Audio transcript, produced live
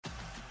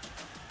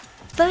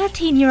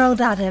13-year-old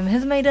Adam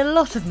has made a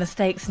lot of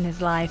mistakes in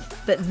his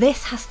life, but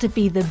this has to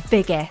be the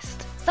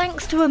biggest.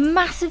 Thanks to a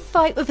massive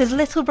fight with his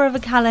little brother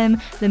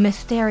Callum, the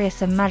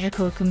mysterious and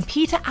magical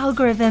computer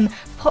algorithm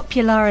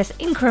Popularis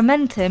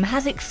Incrementum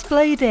has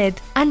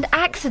exploded and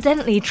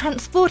accidentally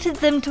transported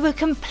them to a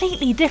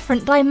completely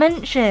different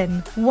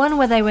dimension. One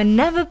where they were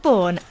never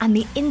born and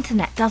the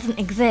internet doesn't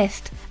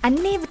exist,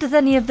 and neither does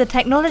any of the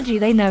technology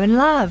they know and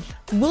love.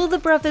 Will the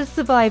brothers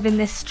survive in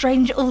this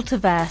strange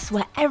Ultiverse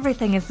where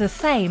everything is the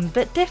same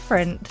but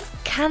different?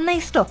 Can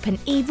they stop an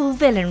evil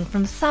villain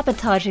from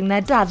sabotaging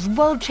their dad's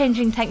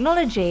world-changing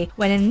technology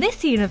when in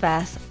this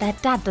universe their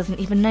dad doesn't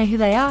even know who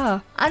they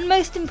are? And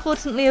most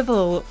importantly of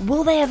all,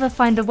 will they ever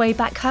find a way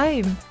back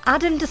home?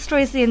 Adam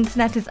Destroys the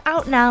Internet is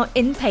out now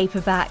in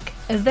paperback,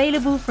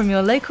 available from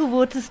your local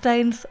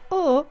Waterstones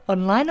or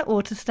online at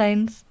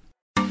Waterstones.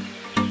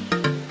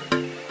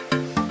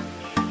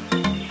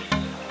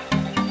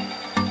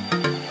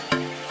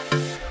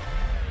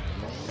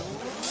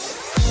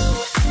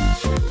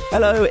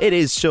 Hello, it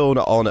is Sean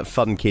on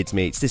Fun Kids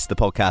Meets. This is the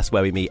podcast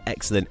where we meet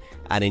excellent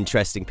and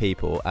interesting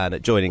people.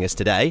 And joining us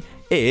today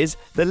is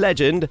the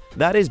legend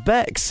that is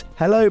Bex.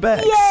 Hello,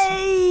 Bex.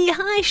 Yay!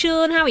 Hi,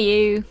 Sean. How are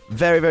you?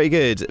 Very, very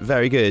good.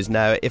 Very good.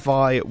 Now, if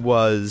I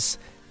was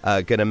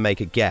going to make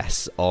a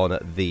guess on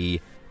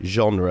the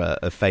genre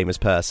of famous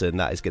person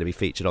that is going to be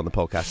featured on the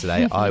podcast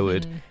today, I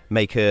would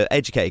make an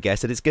educated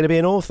guess that it's going to be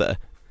an author.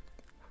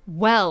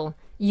 Well,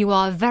 you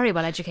are very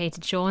well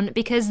educated, Sean,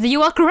 because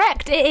you are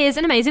correct. It is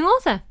an amazing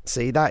author.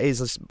 See, that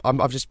is...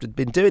 I've just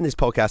been doing this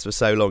podcast for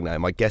so long now.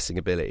 My guessing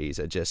abilities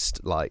are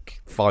just like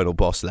final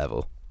boss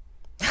level.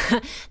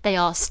 They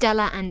are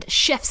stellar and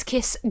chef's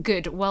kiss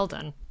good. Well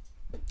done.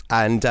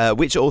 And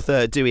which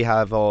author do we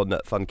have on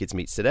Fun Kids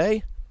Meets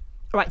today?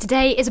 Right,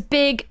 today is a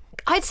big,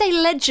 I'd say,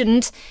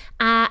 legend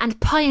and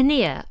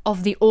pioneer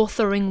of the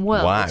authoring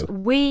world. Wow.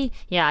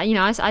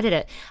 I did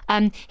it.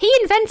 He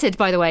invented,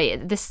 by the way,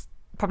 this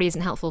probably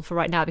isn't helpful for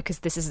right now because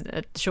this is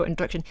a short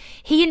introduction.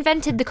 He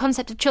invented the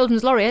concept of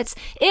children's laureates.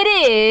 It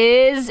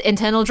is,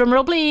 internal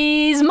drumroll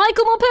please,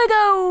 Michael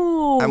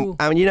Morpurgo!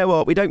 And you know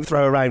what? We don't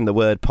throw around the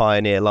word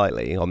pioneer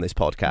lightly on this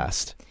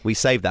podcast. We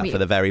save that for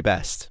the very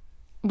best.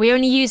 We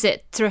only use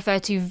it to refer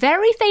to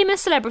very famous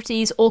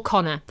celebrities or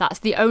Connor. That's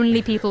the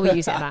only people we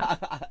use it about.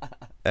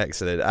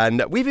 Excellent.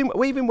 And we've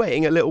been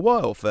waiting a little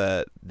while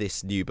for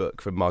this new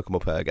book from Michael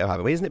Morpurgo,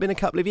 haven't we? Hasn't it been a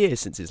couple of years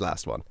since his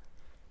last one?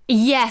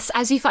 Yes,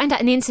 as you find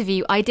out in the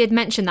interview, I did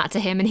mention that to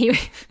him, and he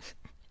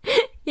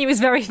was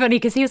very funny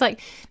because he was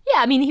like,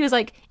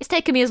 it's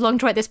taken me as long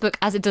to write this book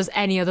as it does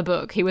any other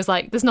book. He was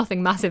like, there's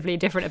nothing massively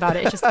different about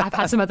it. It's just I've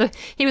had some other...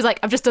 He was like,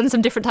 I've just done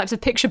some different types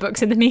of picture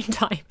books in the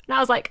meantime. And I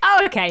was like,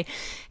 oh, okay.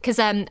 Because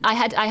I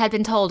had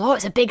been told,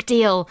 it's a big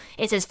deal.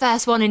 It's his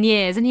first one in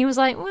years. And he was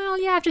like,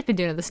 well, yeah, I've just been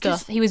doing other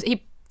stuff.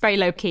 He very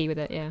low key with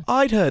it, yeah.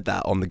 I'd heard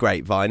that on the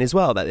grapevine as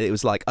well, that it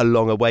was like a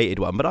long awaited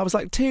one. But I was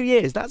like, 2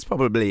 years, that's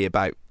probably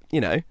about,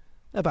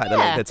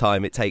 the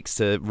time it takes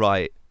to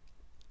write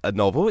a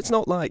novel. It's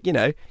not like,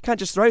 can't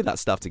just throw that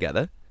stuff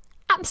together.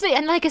 Absolutely.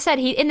 And like I said,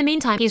 in the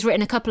meantime, he's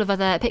written a couple of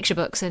other picture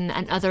books and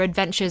other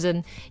adventures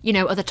and,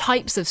 other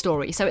types of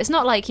stories. So it's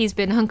not like he's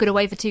been hunkered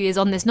away for 2 years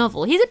on this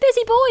novel. He's a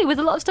busy boy with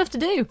a lot of stuff to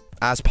do.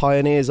 As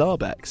pioneers are,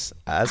 Bex.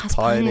 As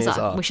pioneers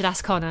are. We should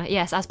ask Connor.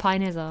 Yes, as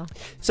pioneers are.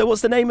 So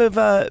what's the name of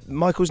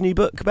Michael's new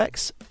book,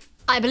 Bex?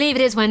 I believe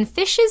it is When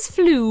Fishes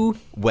Flew.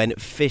 When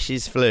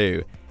Fishes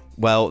Flew.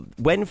 Well,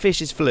 When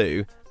Fishes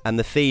Flew and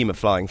the theme of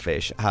flying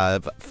fish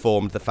have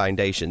formed the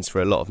foundations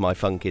for a lot of my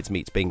Fun Kids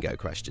Meets Bingo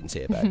questions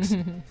here, Bex.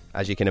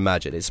 As you can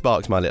imagine, it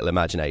sparks my little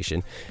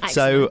imagination. Excellent.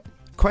 So,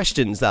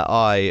 questions that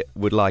I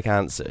would like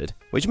answered,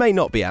 which may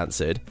not be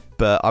answered,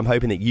 but I'm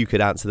hoping that you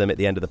could answer them at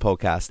the end of the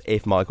podcast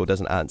if Michael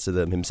doesn't answer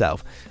them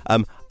himself.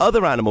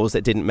 Other animals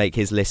that didn't make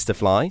his list to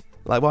fly,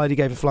 like why did he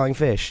go for flying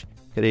fish?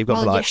 Could he have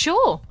gone for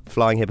sure.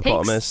 Flying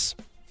hippopotamus,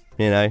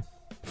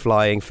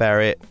 flying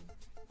ferret.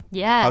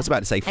 Yeah. I was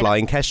about to say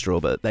flying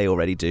kestrel, but they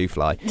already do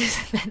fly.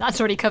 That's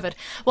already covered.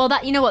 Well,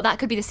 that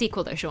could be the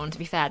sequel, though, Sean, to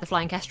be fair, the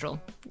flying kestrel.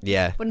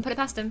 Yeah. Wouldn't put it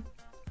past him.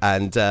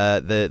 And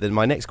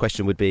my next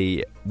question would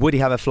be, would he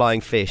have a flying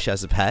fish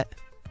as a pet?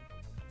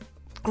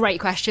 Great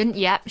question.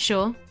 Yeah,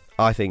 sure.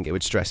 I think it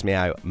would stress me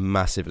out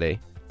massively.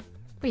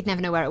 We'd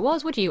never know where it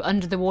was, would you?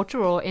 Under the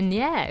water or in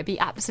the air? It'd be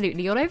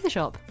absolutely all over the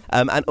shop.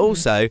 And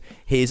also,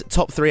 his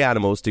top 3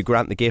 animals to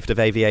grant the gift of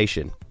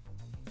aviation.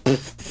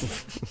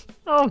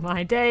 Oh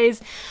my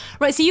days.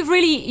 Right, so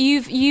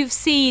you've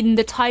seen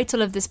the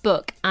title of this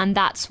book and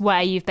that's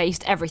where you've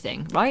based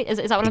everything, right? Is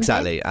that what I'm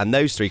saying? Exactly. And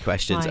those 3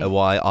 questions are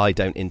why I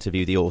don't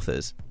interview the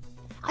authors.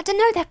 I don't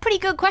know, they're pretty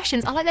good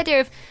questions. I like the idea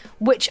of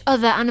which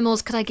other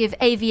animals could I give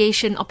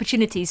aviation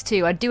opportunities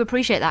to. I do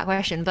appreciate that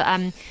question, but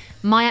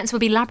my answer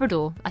would be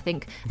Labrador, I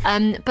think.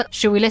 But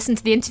shall we listen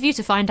to the interview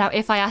to find out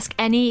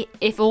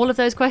if all of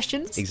those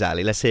questions?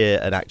 Exactly. Let's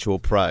hear an actual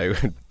pro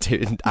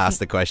to ask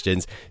the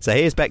questions. So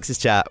here's Bex's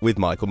chat with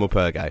Michael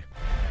Morpurgo.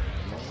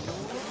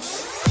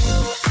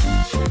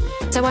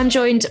 So I'm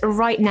joined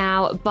right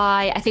now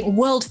by, I think,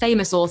 world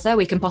famous author,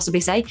 we can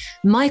possibly say,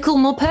 Michael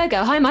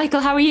Morpurgo. Hi,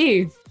 Michael, how are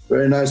you?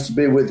 Very nice to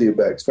be with you,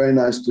 Bex. Very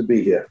nice to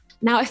be here.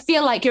 Now, I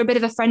feel like you're a bit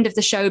of a friend of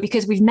the show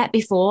because we've met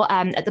before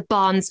at the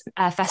Barnes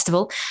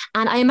Festival.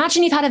 And I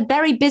imagine you've had a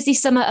very busy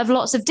summer of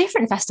lots of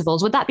different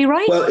festivals. Would that be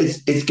right? Well,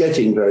 it's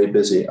getting very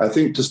busy. I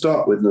think to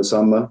start with in the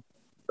summer,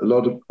 a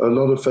lot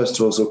of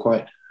festivals are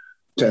quite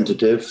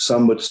tentative.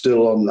 Some were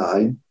still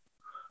online.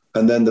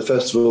 And then the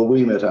festival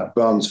we met at,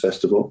 Barnes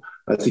Festival,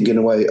 I think in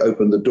a way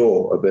opened the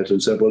door a bit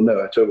and said, well,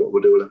 no, I tell you what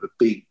we'll do. We'll have a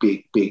big,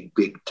 big, big,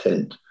 big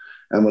tent.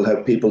 And we'll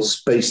have people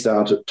spaced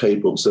out at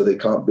tables so they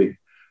can't be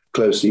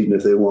close even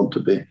if they want to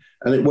be.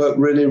 And it worked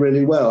really,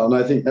 really well. And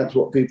I think that's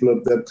what people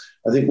have.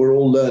 I think we're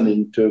all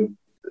learning to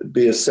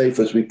be as safe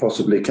as we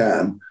possibly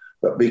can,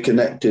 but be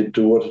connected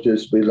to what it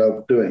is we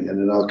love doing. And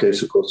in our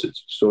case, of course,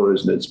 it's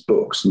stories and it's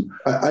books. And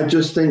I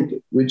just think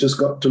we just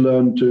got to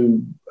learn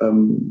to,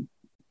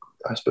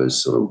 I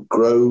suppose, sort of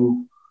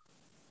grow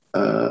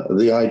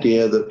the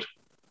idea that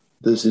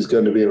this is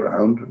going to be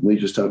around. We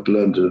just have to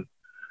learn to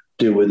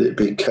deal with it,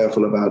 be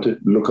careful about it,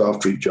 look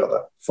after each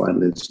other.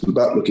 Finally, it's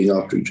about looking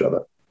after each other.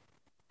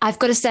 I've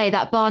got to say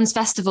that Barnes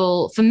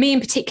Festival, for me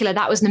in particular,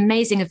 that was an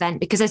amazing event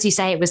because, as you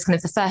say, it was kind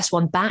of the first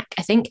one back,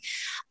 I think.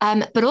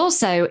 But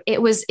also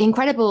it was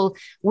incredible.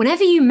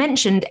 Whenever you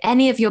mentioned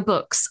any of your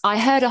books, I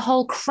heard a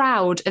whole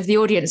crowd of the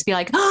audience be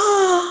like,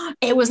 oh,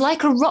 it was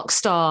like a rock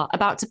star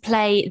about to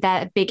play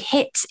their big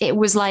hit. It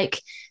was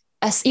like,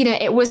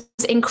 it was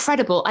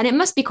incredible. And it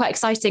must be quite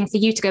exciting for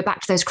you to go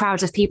back to those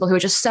crowds of people who are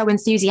just so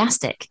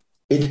enthusiastic.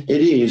 It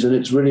is, and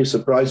it really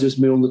surprises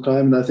me all the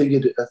time. And I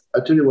think I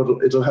tell you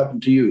what, it'll happen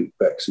to you,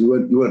 Bex. You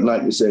won't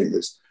like me saying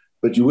this,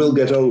 but you will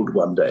get old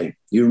one day.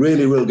 You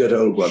really will get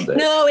old one day.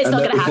 No, it's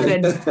not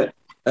going to happen.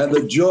 And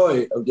the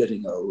joy of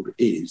getting old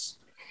is,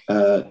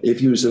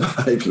 if you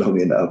survive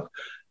long enough,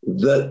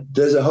 that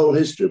there's a whole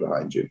history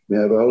behind you. We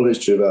have a whole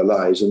history of our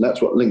lives, and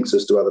that's what links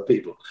us to other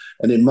people.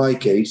 And in my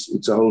case,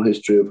 it's a whole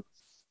history of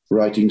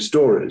writing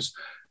stories.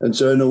 And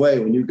so in a way,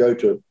 when you go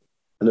to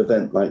an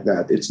event like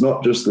that, it's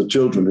not just the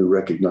children who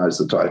recognize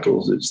the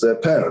titles, it's their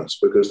parents,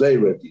 because they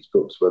read these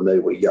books when they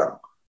were young.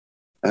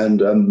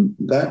 And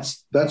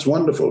that's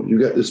wonderful. You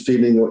get this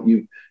feeling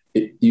that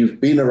you've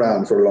been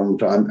around for a long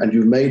time and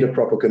you've made a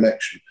proper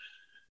connection.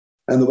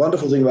 And the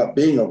wonderful thing about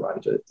being a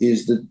writer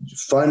is that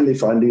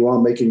finally you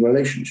are making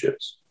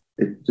relationships.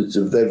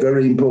 They're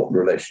very important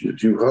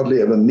relationships. You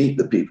hardly ever meet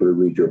the people who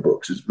read your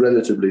books. It's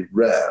relatively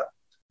rare.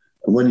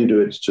 And when you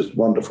do, it's just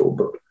wonderful.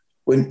 But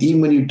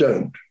even when you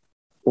don't,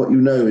 what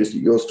you know is that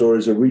your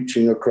stories are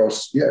reaching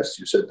across, yes,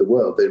 you said the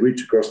world, they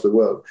reach across the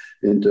world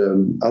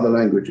into other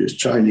languages,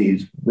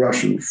 Chinese,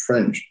 Russian,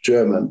 French,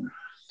 German,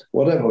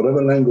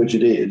 whatever language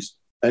it is,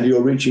 and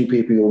you're reaching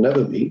people you'll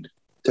never meet,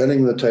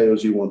 telling the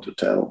tales you want to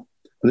tell.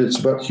 And it's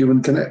about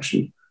human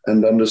connection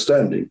and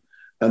understanding.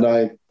 And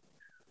I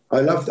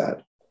love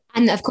that.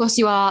 And of course,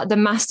 you are the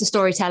master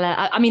storyteller.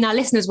 I mean, our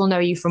listeners will know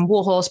you from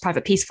Warhorse,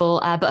 Private Peaceful,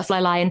 Butterfly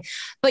Lion,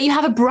 but you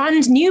have a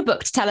brand new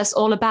book to tell us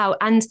all about.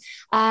 And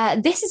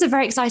this is a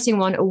very exciting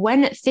one,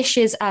 When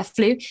Fishes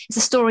Flew. It's a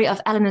story of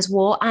Eleanor's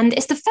War. And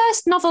it's the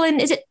first novel in,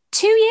 is it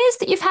 2 years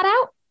that you've had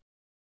out?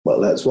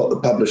 Well, that's what the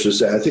publishers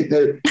say. I think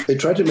they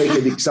try to make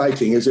it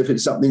exciting as if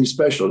it's something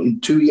special. In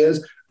 2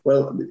 years,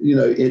 well,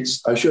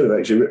 I should have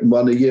actually written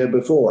one a year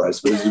before, I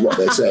suppose is what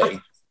they're saying.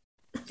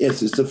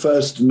 Yes, it's the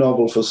first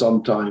novel for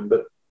some time,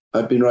 but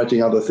I've been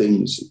writing other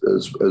things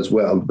as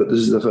well, but this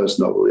is the first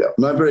novel, yeah.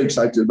 And I'm very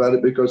excited about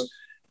it because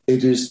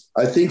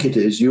I think it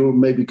is. You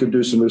maybe could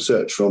do some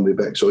research from me,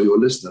 Bex, or your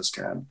listeners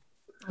can.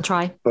 I'll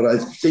try. But I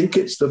think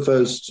it's the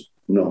first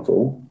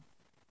novel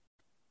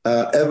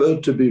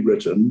ever to be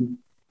written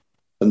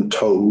and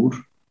told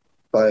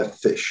by a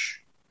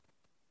fish.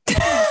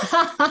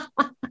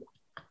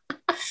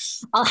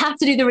 I'll have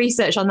to do the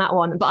research on that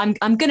one, but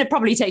I'm going to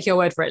probably take your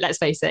word for it, let's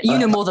face it. You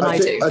know more than I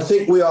do. I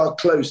think we are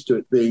close to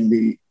it being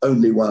the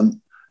only one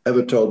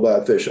ever told by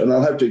a fish, and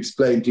I'll have to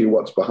explain to you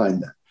what's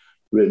behind that,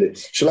 really.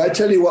 Shall I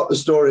tell you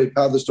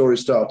how the story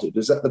started?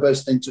 Is that the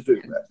best thing to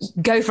do, Max?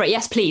 Go for it.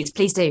 Yes, please.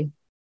 Please do.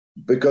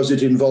 Because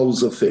it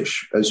involves a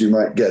fish, as you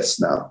might guess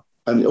now.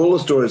 And all the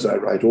stories I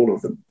write, all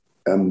of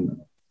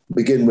them,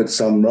 begin with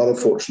some rather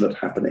fortunate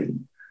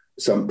happening,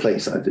 some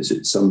place I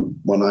visit,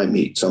 someone I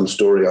meet, some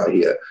story I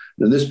hear.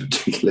 In this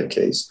particular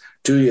case,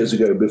 2 years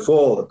ago,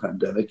 before the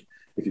pandemic,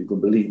 if you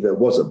can believe there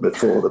was a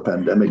before the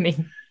pandemic,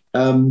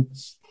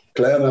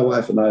 Claire, my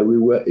wife, and I, we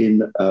were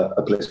in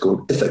a place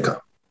called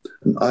Ithaca,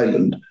 an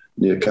island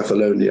near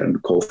Kefalonia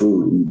and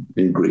Corfu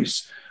in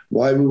Greece.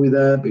 Why were we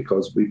there?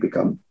 Because we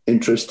become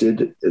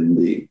interested in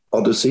the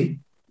Odyssey,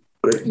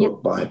 great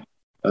book by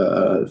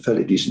a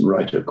fairly decent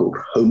writer called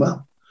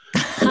Homer.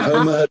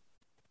 And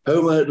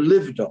Homer had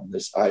lived on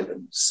this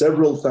island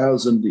several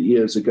thousand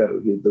years ago.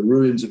 The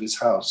ruins of his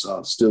house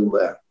are still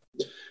there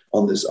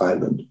on this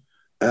island.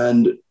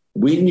 And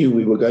we knew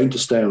we were going to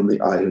stay on the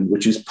island,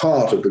 which is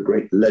part of the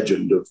great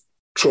legend of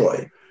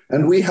Troy.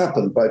 And we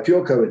happened, by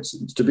pure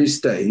coincidence, to be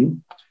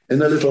staying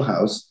in a little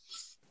house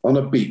on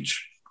a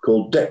beach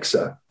called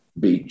Dexa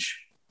Beach.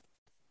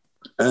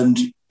 And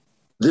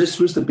this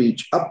was the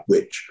beach up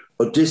which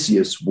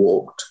Odysseus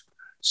walked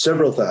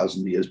several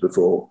thousand years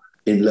before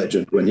in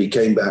legend when he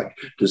came back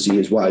to see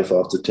his wife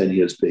after 10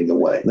 years being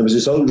away. And there was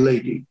this old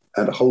lady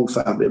and a whole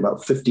family,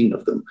 about 15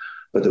 of them.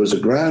 But there was a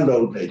grand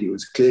old lady who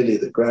was clearly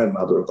the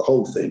grandmother of the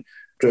whole thing,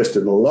 dressed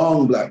in a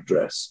long black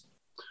dress.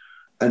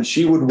 And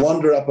she would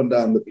wander up and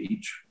down the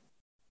beach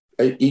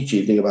each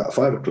evening about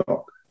 5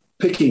 o'clock,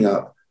 picking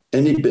up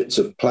any bits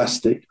of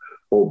plastic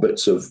or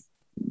bits of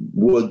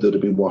wood that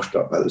had been washed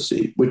up by the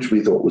sea, which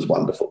we thought was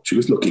wonderful. She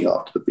was looking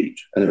after the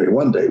beach. Anyway,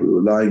 one day we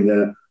were lying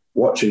there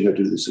watching her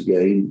do this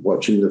again,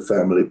 watching the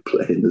family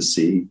play in the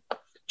sea,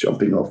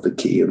 jumping off the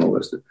quay and all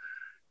this.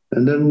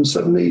 And then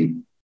suddenly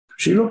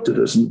she looked at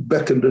us and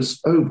beckoned us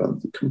over.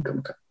 And said,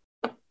 come.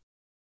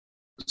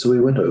 So we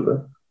went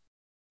over,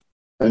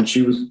 and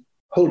she was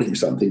holding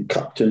something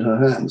cupped in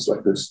her hands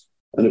like this.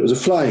 And it was a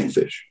flying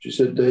fish. She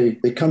said,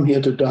 they come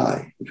here to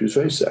die, which was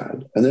very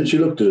sad. And then she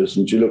looked at us,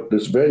 and she looked at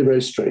us very,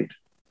 very straight.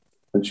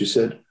 And she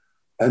said,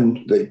 and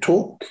they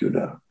talk, you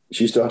know.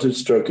 She started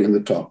stroking the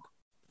top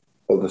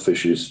of the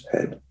fish's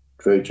head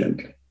very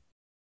gently.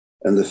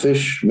 And the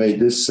fish made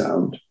this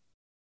sound.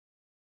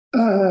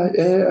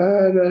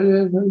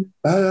 The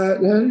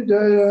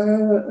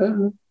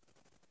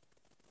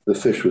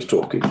fish was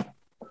talking.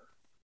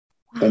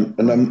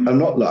 And I'm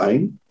not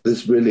lying.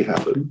 This really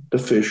happened. The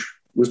fish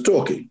was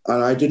talking.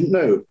 And I didn't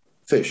know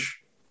fish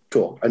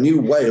talk. I knew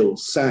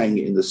whales sang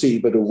in the sea,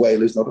 but a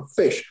whale is not a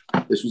fish.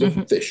 This was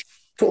a fish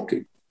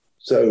talking.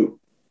 So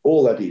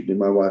all that evening,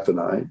 my wife and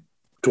I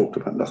talked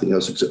about nothing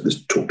else except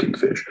this talking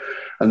fish.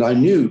 And I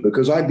knew,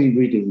 because I'd been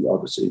reading the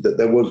Odyssey, that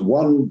there was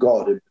one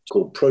god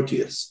called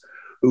Proteus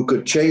who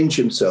could change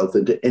himself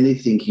into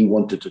anything he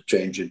wanted to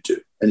change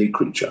into, any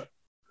creature.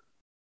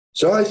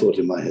 So I thought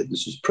in my head,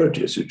 this is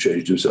Proteus who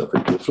changed himself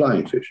into a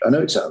flying fish. I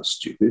know it sounds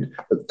stupid,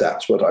 but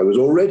that's what I was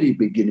already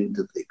beginning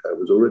to think. I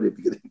was already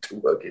beginning to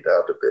work it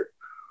out a bit.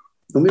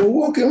 And we were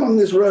walking along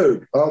this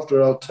road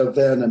after our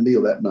taverna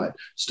meal that night,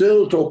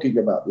 still talking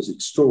about this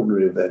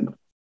extraordinary event.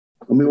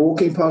 And we were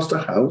walking past a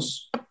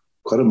house,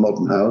 quite a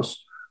modern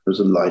house. There was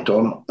a light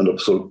on and a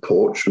sort of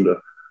porch and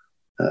a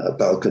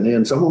balcony,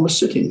 and someone was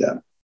sitting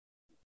there.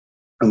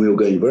 And we were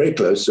going very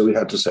close, so we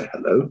had to say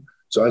hello.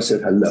 So I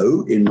said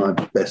hello in my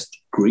best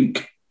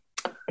Greek.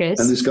 Good.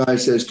 And this guy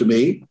says to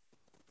me,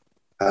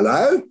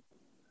 hello?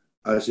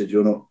 I said,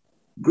 you're not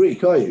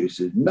Greek, are you? He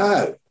said,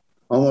 no,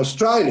 I'm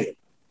Australian.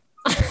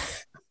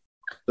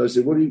 So I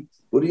said, what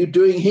are you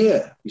doing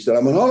here? He said,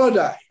 I'm on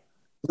holiday.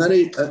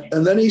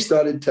 And then he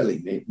started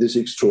telling me this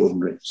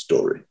extraordinary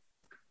story.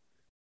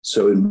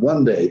 So in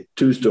one day,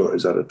 2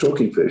 stories out of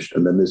talking fish,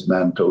 and then this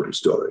man told a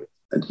story.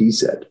 And he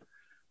said,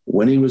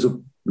 when he was a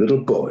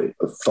little boy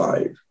of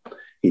 5,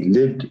 he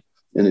lived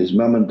in his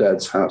mum and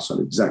dad's house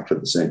on exactly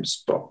the same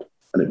spot.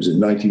 And it was in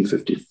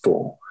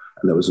 1954,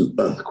 and there was an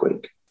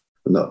earthquake,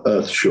 and the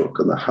earth shook,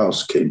 and the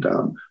house came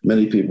down.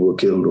 Many people were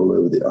killed all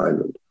over the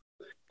island.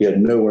 He had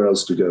nowhere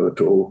else to go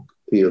at all,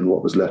 he and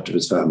what was left of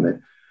his family.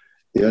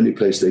 The only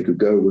place they could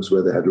go was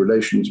where they had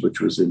relations, which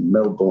was in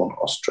Melbourne,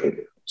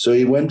 Australia. So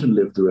he went and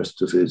lived the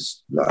rest of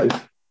his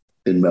life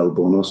in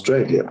Melbourne,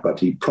 Australia, but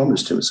he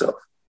promised himself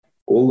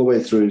all the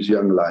way through his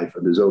young life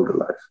and his older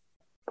life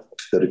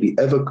that if he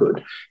ever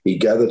could, he'd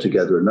gather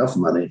together enough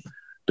money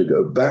to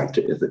go back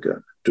to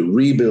Ithaca, to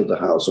rebuild the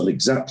house on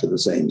exactly the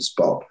same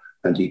spot,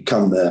 and he'd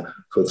come there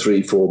for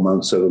 3-4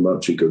 months, however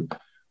much he could.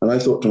 And I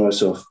thought to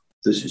myself,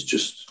 this is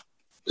just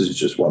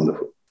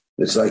wonderful.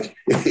 It's like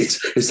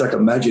a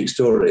magic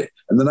story.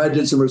 And then I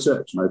did some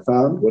research, and I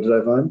found, what did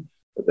I find?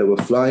 That there were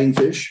flying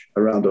fish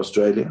around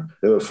Australia.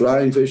 There were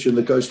flying fish in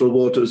the coastal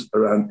waters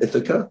around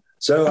Ithaca.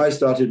 So I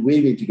started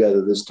weaving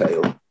together this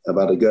tale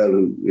about a girl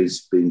who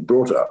is being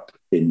brought up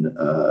in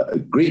a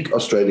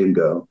Greek-Australian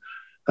girl,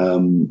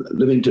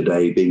 living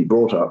today, being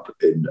brought up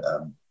in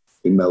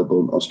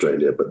Melbourne,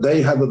 Australia. But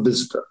they have a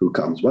visitor who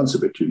comes once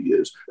every 2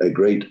 years, their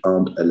great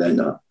aunt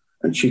Elena,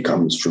 and she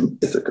comes from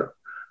Ithaca.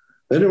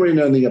 They don't really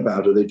know anything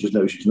about her. They just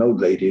know she's an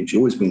old lady and she's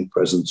always been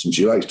present, and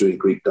she likes doing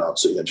Greek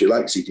dancing and she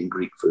likes eating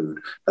Greek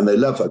food. And they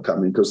love her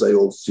coming because they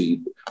all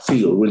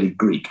feel really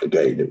Greek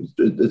again.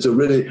 It's a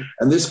really,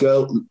 and this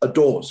girl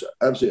adores her,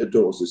 absolutely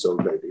adores this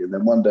old lady. And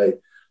then one day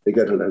they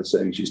get a letter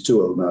saying she's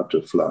too old now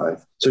to fly,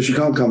 so she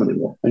can't come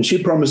anymore. And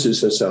she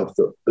promises herself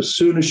that as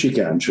soon as she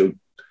can, she'll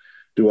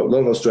do what a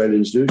lot of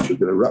Australians do. She'll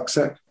get a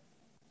rucksack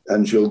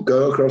and she'll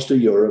go across to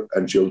Europe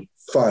and she'll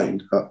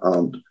find her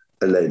aunt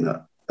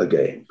Elena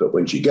again. But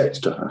when she gets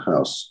to her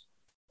house,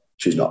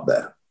 she's not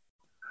there.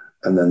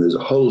 And then there's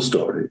a whole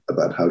story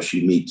about how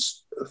she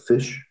meets a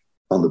fish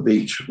on the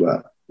beach,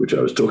 which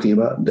I was talking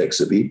about,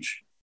 Dexa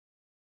Beach.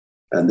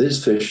 And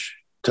this fish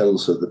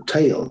tells her the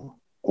tale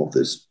of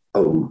this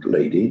old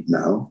lady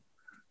now,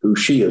 who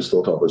she has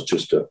thought of as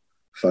just a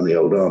funny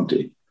old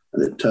auntie.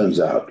 And it turns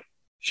out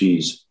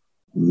she's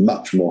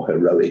much more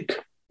heroic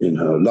in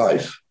her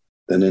life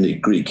than any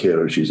Greek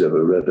hero she's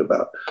ever read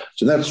about.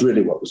 So that's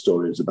really what the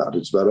story is about.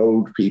 It's about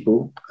old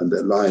people and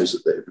their lives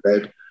that they've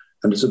led.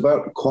 And it's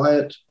about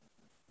quiet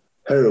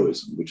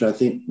heroism, which I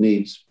think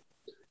needs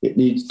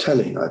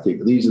telling. I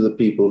think these are the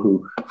people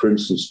who, for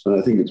instance, and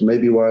I think it's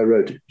maybe why I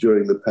wrote it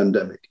during the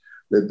pandemic,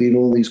 there have been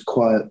all these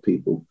quiet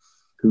people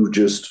who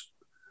just,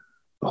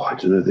 I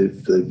don't know,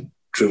 they've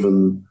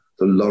driven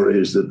the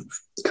lorries that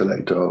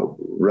collect our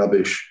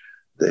rubbish.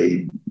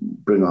 They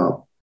bring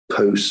our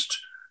post.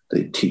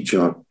 They teach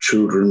our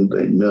children.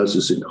 They nurse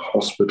us in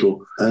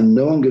hospital. And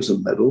no one gives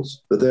them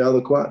medals, but they are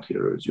the quiet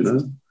heroes, you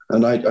know?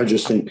 And I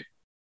just think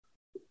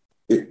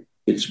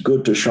it's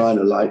good to shine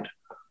a light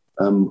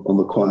on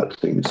the quiet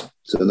things.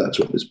 So that's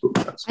what this book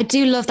does. I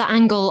do love that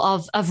angle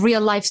of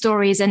real life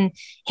stories, and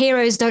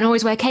heroes don't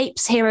always wear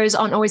capes. Heroes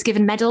aren't always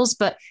given medals,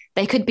 but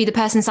they could be the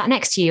person sat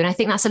next to you. And I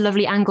think that's a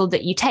lovely angle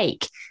that you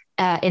take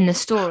in the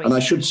story. And I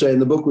should say, in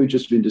the book we've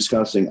just been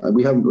discussing,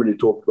 we haven't really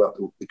talked about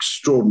the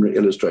extraordinary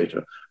illustrator,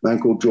 a man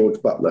called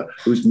George Butler,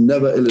 who's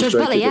never illustrated.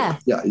 George Butler,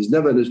 yeah. He's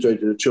never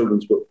illustrated a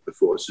children's book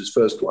before. It's his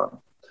first one.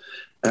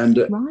 And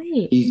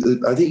right.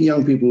 I think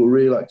young people will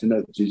really like to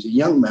know that he's a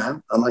young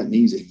man, unlike me,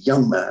 he's a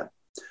young man,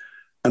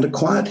 and a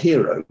quiet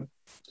hero.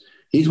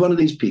 He's one of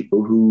these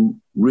people who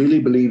really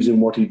believes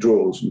in what he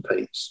draws and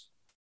paints.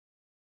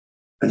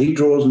 And he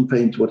draws and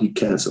paints what he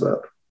cares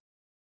about.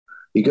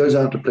 He goes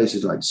out to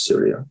places like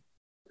Syria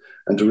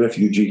and to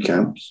refugee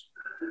camps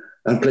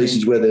and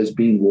places where there's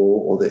been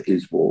war or there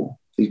is war.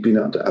 He's been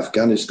out to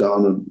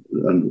Afghanistan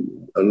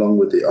and along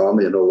with the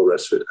army and all the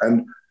rest of it,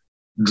 and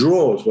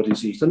draws what he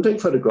sees. He doesn't take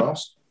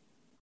photographs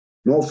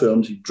nor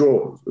films, he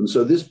draws. And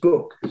so this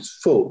book is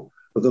full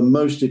of the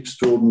most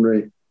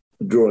extraordinary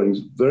drawings,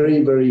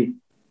 very, very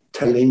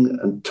telling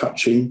and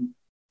touching,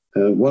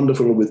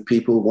 wonderful with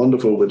people,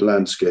 wonderful with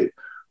landscape.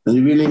 And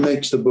he really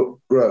makes the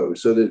book grow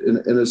so that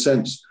in a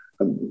sense,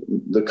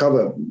 the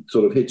cover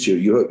sort of hits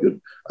you.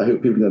 I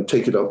hope people are going to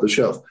take it off the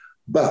shelf,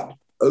 but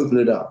open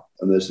it up.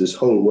 And there's this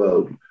whole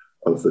world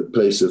of the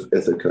place of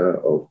Ithaca,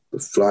 of the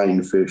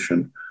flying fish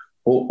and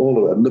all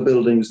of that, and the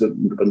buildings that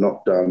are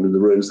knocked down and the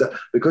ruins. That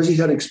because he's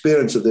had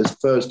experience of this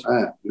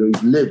firsthand,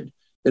 he's lived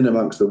in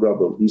amongst the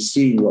rubble. He's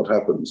seen what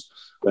happens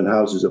when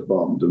houses are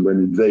bombed and when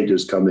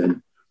invaders come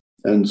in.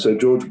 And so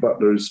George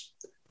Butler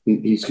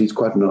he's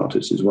quite an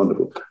artist. He's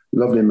wonderful,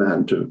 lovely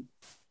man too.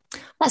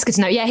 That's good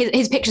to know. Yeah,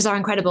 his pictures are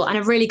incredible and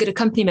a really good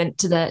accompaniment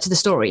to the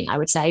story, I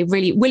would say.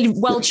 Really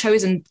well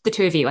chosen, the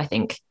two of you, I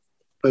think.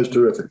 That's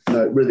terrific.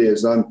 No, it really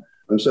is. I'm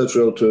so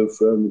thrilled to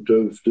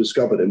have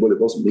discovered him. Well, it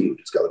wasn't me who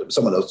discovered him.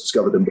 Someone else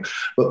discovered him,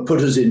 but put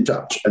us in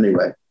touch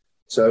anyway.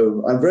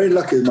 So I'm very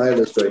lucky with my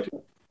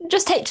illustrating.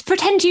 Just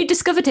pretend you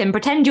discovered him.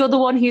 Pretend you're the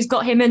one who's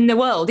got him in the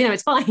world.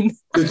 It's fine.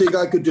 You think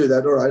I could do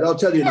that? All right, I'll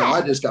tell you now.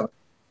 I discovered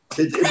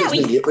it.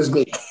 It was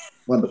me.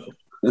 Wonderful.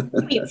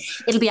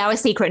 It'll be our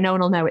secret. No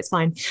one will know. It's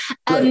fine.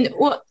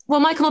 Well,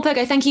 Michael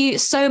Morpurgo, thank you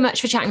so much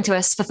for chatting to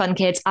us for Fun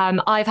Kids.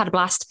 I've had a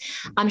blast.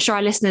 I'm sure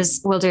our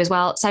listeners will do as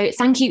well. So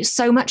thank you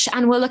so much,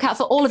 and we'll look out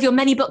for all of your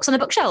many books on the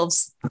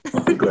bookshelves.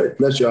 Great.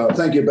 Bless you.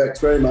 Thank you, Bex,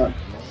 very much.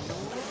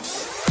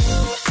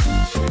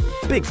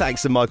 Big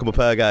thanks to Michael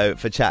Morpurgo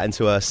for chatting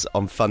to us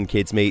on Fun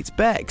Kids Meets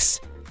Bex.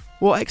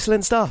 What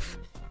excellent stuff.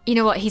 You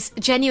know what? He's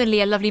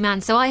genuinely a lovely man.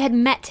 So I had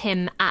met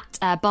him at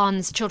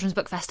Barnes Children's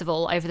Book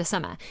Festival over the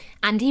summer,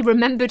 and he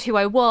remembered who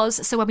I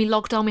was. So when we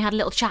logged on, we had a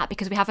little chat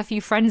because we have a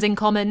few friends in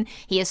common.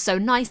 He is so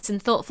nice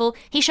and thoughtful.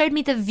 He showed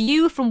me the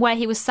view from where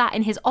he was sat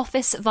in his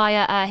office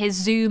via his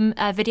Zoom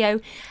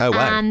video. Oh,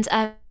 wow.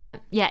 And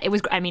yeah, it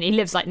was. I mean, he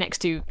lives next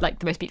to the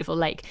most beautiful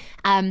lake,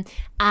 and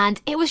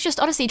it was just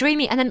honestly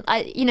dreamy. And then,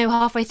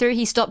 halfway through,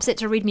 he stops it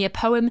to read me a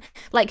poem.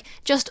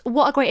 Just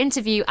what a great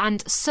interview,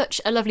 and such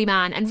a lovely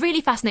man, and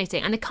really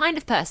fascinating, and the kind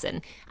of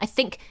person I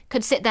think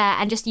could sit there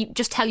and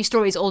just tell you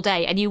stories all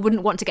day, and you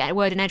wouldn't want to get a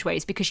word in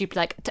edgeways because you'd be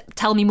like,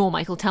 "Tell me more,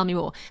 Michael. Tell me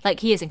more."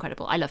 He is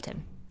incredible. I loved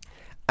him.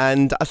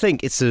 And I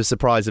think it's a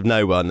surprise of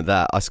no one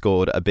that I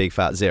scored a big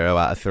fat 0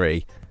 out of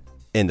 3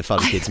 in the Fun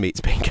Kids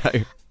Meets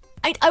Bingo.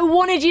 I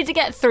wanted you to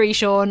get 3,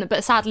 Sean,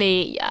 but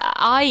sadly,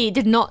 I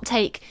did not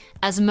take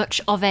as much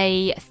of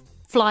a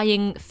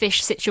flying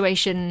fish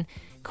situation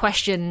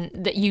question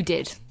that you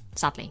did,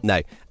 sadly.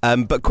 No.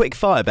 But quick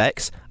fire,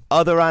 Bex.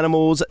 Other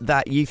animals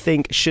that you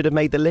think should have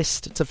made the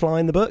list to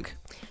fly in the book?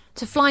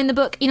 To fly in the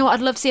book? You know what?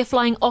 I'd love to see a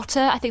flying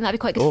otter. I think that'd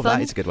be quite good fun. Oh,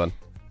 that is a good one.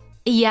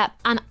 Yeah,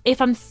 and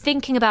if I'm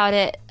thinking about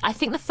it, I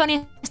think the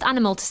funniest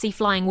animal to see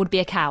flying would be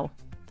a cow.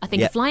 I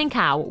think a flying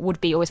cow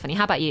would be always funny.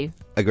 How about you?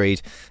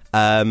 Agreed.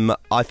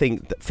 I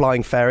think that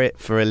flying ferret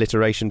for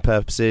alliteration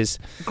purposes.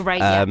 Great,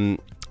 yeah.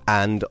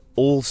 And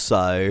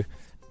also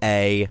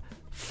a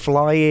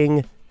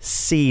flying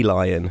sea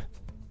lion.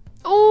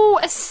 Oh,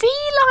 a sea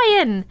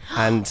lion!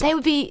 And they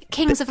would be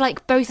kings of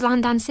both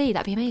land and sea.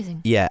 That'd be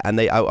amazing. Yeah,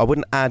 and I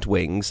wouldn't add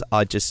wings.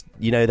 I'd just,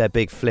 they're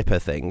big flipper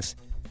things.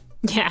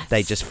 Yes.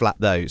 They just flap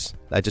those.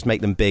 They just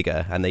make them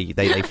bigger, and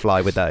they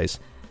fly with those.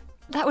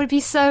 That would be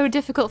so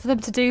difficult for them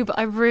to do, but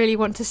I really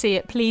want to see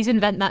it. Please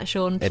invent that,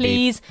 Sean.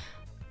 Please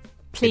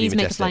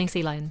make a flying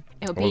sea lion.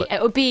 It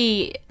would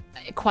be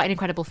quite an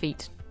incredible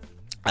feat.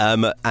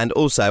 And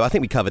also, I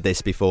think we covered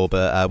this before,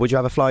 but would you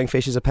have a flying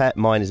fish as a pet?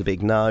 Mine is a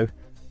big no.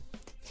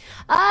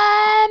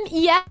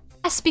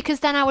 Yes,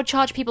 because then I would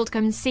charge people to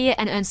come and see it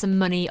and earn some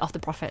money off the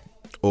profit.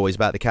 always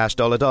about the cash,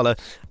 dollar.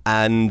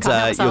 And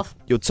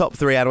your top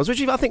 3 animals,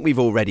 which I think we've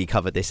already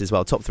covered this as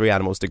well. Top 3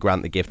 animals to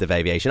grant the gift of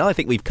aviation. I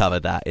think we've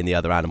covered that in the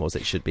other animals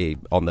that should be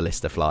on the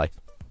list to fly.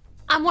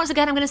 And once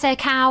again, I'm going to say a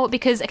cow,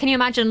 because can you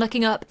imagine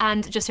looking up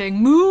and just hearing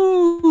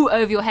moo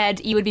over your head?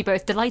 You would be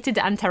both delighted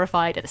and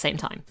terrified at the same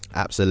time.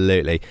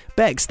 Absolutely.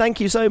 Bex, thank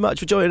you so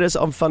much for joining us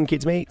on Fun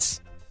Kids Meets.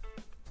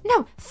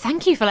 No,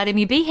 thank you for letting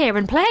me be here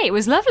and play. It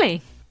was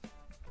lovely.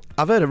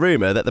 I've heard a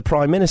rumour that the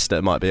Prime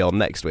Minister might be on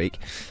next week.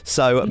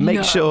 So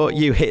make sure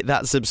you hit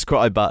that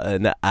subscribe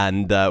button,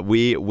 and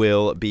we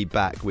will be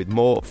back with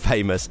more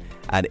famous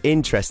and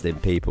interesting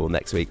people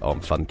next week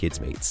on Fun Kids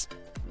Meets.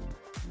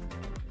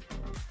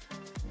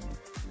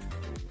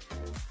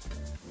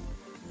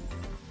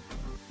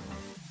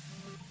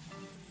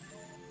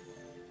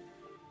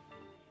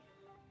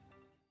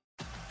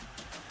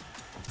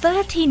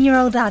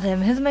 "13-year-old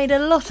Adam has made a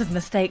lot of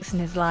mistakes in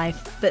his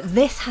life, but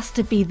this has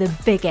to be the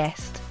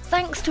biggest.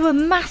 Thanks to a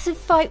massive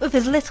fight with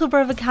his little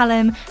brother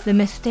Callum, the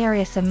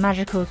mysterious and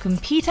magical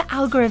computer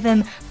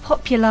algorithm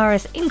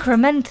Popularis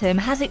Incrementum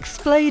has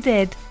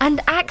exploded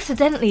and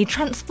accidentally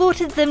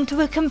transported them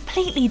to a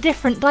completely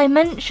different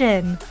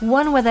dimension.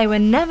 One where they were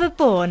never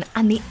born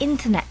and the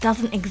internet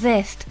doesn't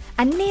exist,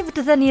 and neither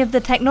does any of the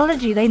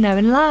technology they know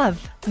and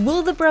love.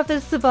 Will the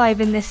brothers survive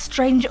in this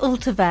strange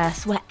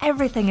Ultiverse where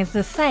everything is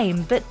the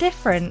same but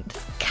different?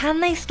 Can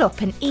they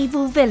stop an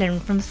evil villain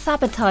from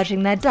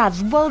sabotaging their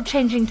dad's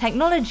world-changing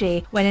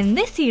technology when in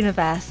this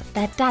universe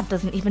their dad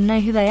doesn't even know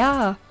who they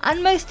are?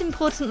 And most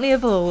importantly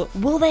of all,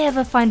 will they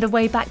ever find a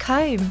way back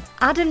home?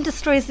 Adam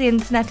Destroys the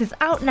Internet is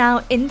out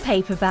now in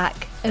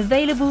paperback,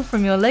 available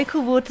from your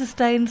local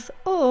Waterstones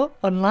or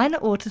online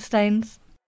at Waterstones.